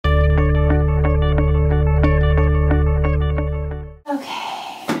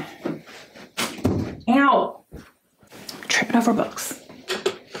over books.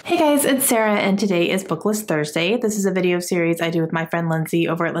 Hey guys, it's Sarah and today is BookList Thursday. This is a video series I do with my friend Lindsay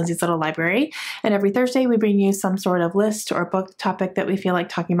over at Lindsay's Little Library. And every Thursday we bring you some sort of list or book topic that we feel like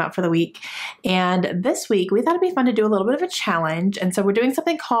talking about for the week. And this week we thought it'd be fun to do a little bit of a challenge. And so we're doing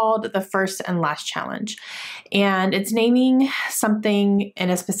something called the first and last challenge. And it's naming something in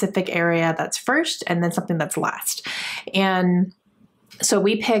a specific area that's first and then something that's last. And so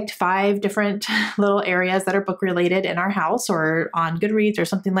we picked 5 different little areas that are book related in our house or on Goodreads or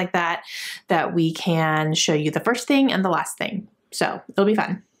something like that, that we can show you the first thing and the last thing. So it'll be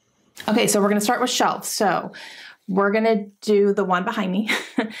fun. Okay, so we're going to start with shelves. So we're going to do the one behind me.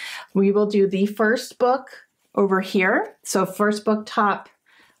 We will do the first book over here. So first book top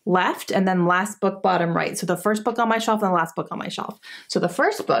left and then last book bottom right. So the first book on my shelf and the last book on my shelf. So the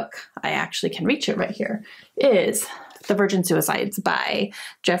first book, I actually can reach it right here, is The Virgin Suicides by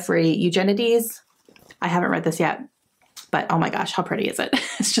Jeffrey Eugenides. I haven't read this yet, but oh my gosh, how pretty is it?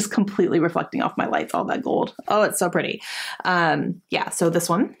 It's just completely reflecting off my lights, all that gold. Oh, it's so pretty. Yeah, so this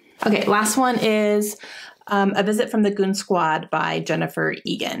one. Okay, last one is A Visit from the Goon Squad by Jennifer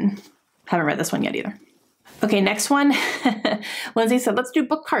Egan. Haven't read this one yet either. Okay, next one. Lindsay said, let's do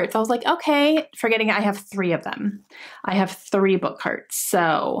book carts. I was like, okay, forgetting I have 3 of them. I have 3 book carts.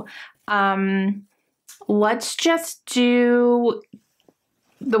 So let's just do,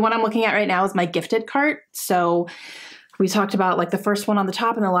 the one I'm looking at right now is my gifted cart. So we talked about like the first one on the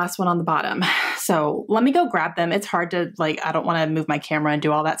top and the last one on the bottom. So let me go grab them. It's hard to I don't want to move my camera and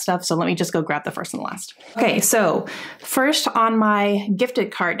do all that stuff. So let me just go grab the first and the last. Okay, so first on my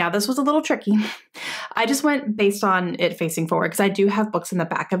gifted cart. Now this was a little tricky. I just went based on it facing forward because I do have books in the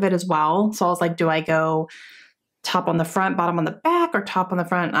back of it as well. So I was like, do I go top on the front, bottom on the back, or top on the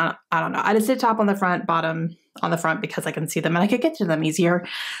front? I don't know. I just did top on the front, bottom on the front because I can see them and I could get to them easier.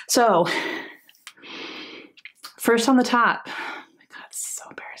 So first on the top, oh my God, it's so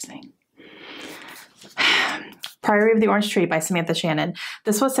embarrassing. Priory of the Orange Tree by Samantha Shannon.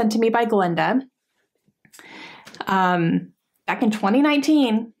 This was sent to me by Glenda back in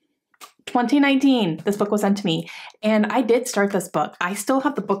 2019. 2019, this book was sent to me and I did start this book. I still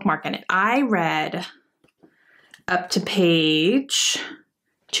have the bookmark in it. I read up to page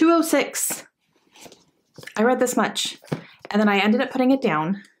 206. I read this much and then I ended up putting it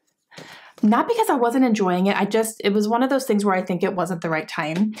down. Not because I wasn't enjoying it. It was one of those things where I think it wasn't the right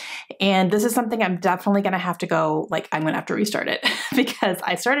time. And this is something I'm definitely going to have to go, I'm going to have to restart it because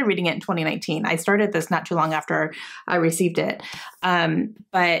I started reading it in 2019. I started this not too long after I received it.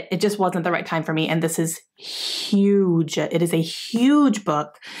 But it just wasn't the right time for me. And this is huge. It is a huge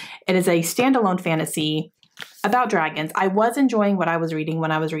book. It is a standalone fantasy about dragons. I was enjoying what I was reading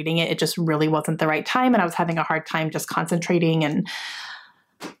when I was reading it. It just really wasn't the right time. And I was having a hard time just concentrating and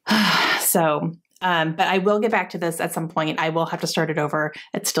so, but I will get back to this at some point. I will have to start it over.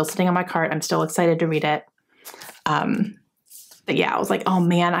 It's still sitting on my cart. I'm still excited to read it. But yeah, I was like, oh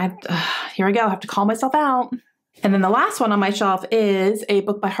man, here we go. I have to call myself out. And then the last one on my shelf is a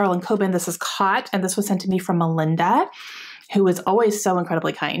book by Harlan Coben. This is Caught, and this was sent to me from Melinda, who is always so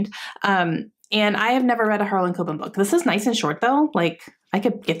incredibly kind. And I have never read a Harlan Coben book. This is nice and short though. I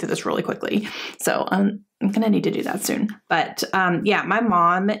could get through this really quickly. So I'm going to need to do that soon. But yeah, my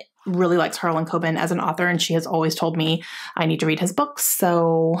mom really likes Harlan Coben as an author, and she has always told me I need to read his books.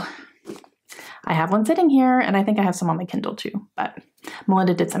 So I have one sitting here, and I think I have some on my Kindle too. But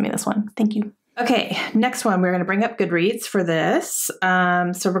Melinda did send me this one. Thank you. Okay, next one, we're going to bring up Goodreads for this.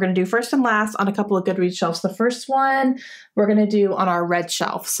 So we're going to do first and last on a couple of Goodreads shelves. The first one we're going to do on our red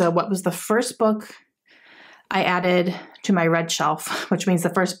shelf. So what was the first book I added to my red shelf, which means the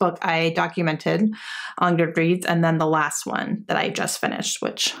first book I documented on Goodreads, and then the last one that I just finished,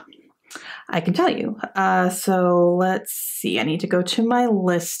 which I can tell you. So let's see. I need to go to my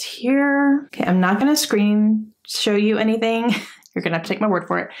list here. Okay, I'm not going to screen show you anything. You're going to have to take my word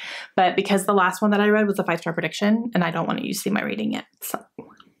for it. But because the last one that I read was a 5-star prediction, and I don't want you to see my reading yet. So,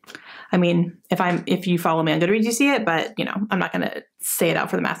 I mean, if you follow me on Goodreads, you see it, but I'm not going to say it out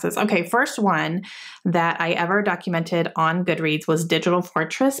for the masses. Okay, first one that I ever documented on Goodreads was Digital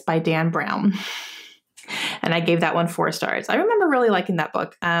Fortress by Dan Brown. And I gave that one 4 stars. I remember really liking that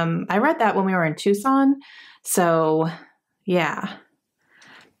book. I read that when we were in Tucson. So yeah,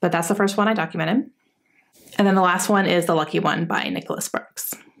 but that's the first one I documented. And then the last one is The Lucky One by Nicholas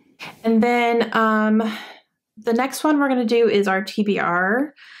Sparks. And then the next one we're going to do is our TBR.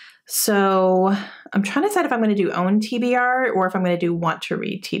 So I'm trying to decide if I'm going to do own TBR or if I'm going to do want to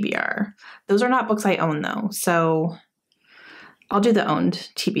read TBR. Those are not books I own though. So I'll do the owned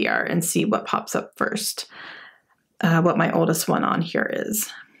TBR and see what pops up first. What my oldest one on here is.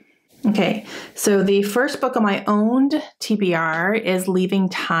 Okay, so the first book on my owned TBR is Leaving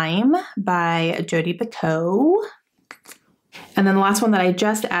Time by Jodi Picoult. And then the last one that I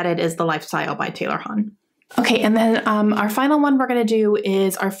just added is The Lifestyle by Taylor Hahn. Okay, and then our final one we're going to do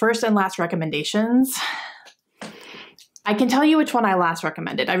is our first and last recommendations. I can tell you which one I last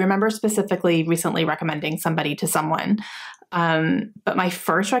recommended. I remember specifically recently recommending somebody to someone. But my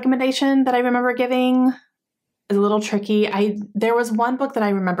first recommendation that I remember giving is a little tricky. There was one book that I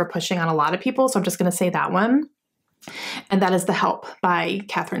remember pushing on a lot of people, so I'm just going to say that one. And that is The Help by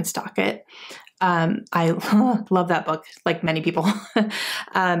Catherine Stockett. I love that book, like many people.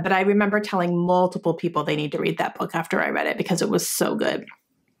 But I remember telling multiple people they need to read that book after I read it because it was so good.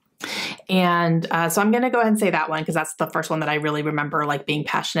 And so I'm going to go ahead and say that one because that's the first one that I really remember like being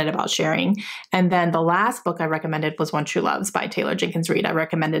passionate about sharing. And then the last book I recommended was One True Loves by Taylor Jenkins Reid. I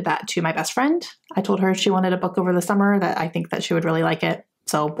recommended that to my best friend. I told her she wanted a book over the summer that I think that she would really like it.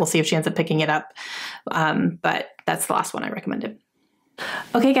 So we'll see if she ends up picking it up. But that's the last one I recommended.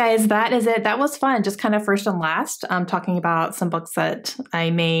 Okay, guys, that is it. That was fun. Just kind of first and last, talking about some books that I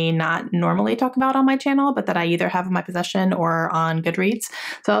may not normally talk about on my channel, but that I either have in my possession or on Goodreads.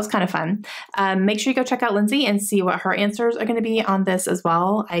 So that was kind of fun. Make sure you go check out Lindsay and see what her answers are going to be on this as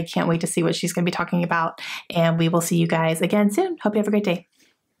well. I can't wait to see what she's going to be talking about. And we will see you guys again soon. Hope you have a great day.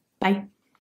 Bye.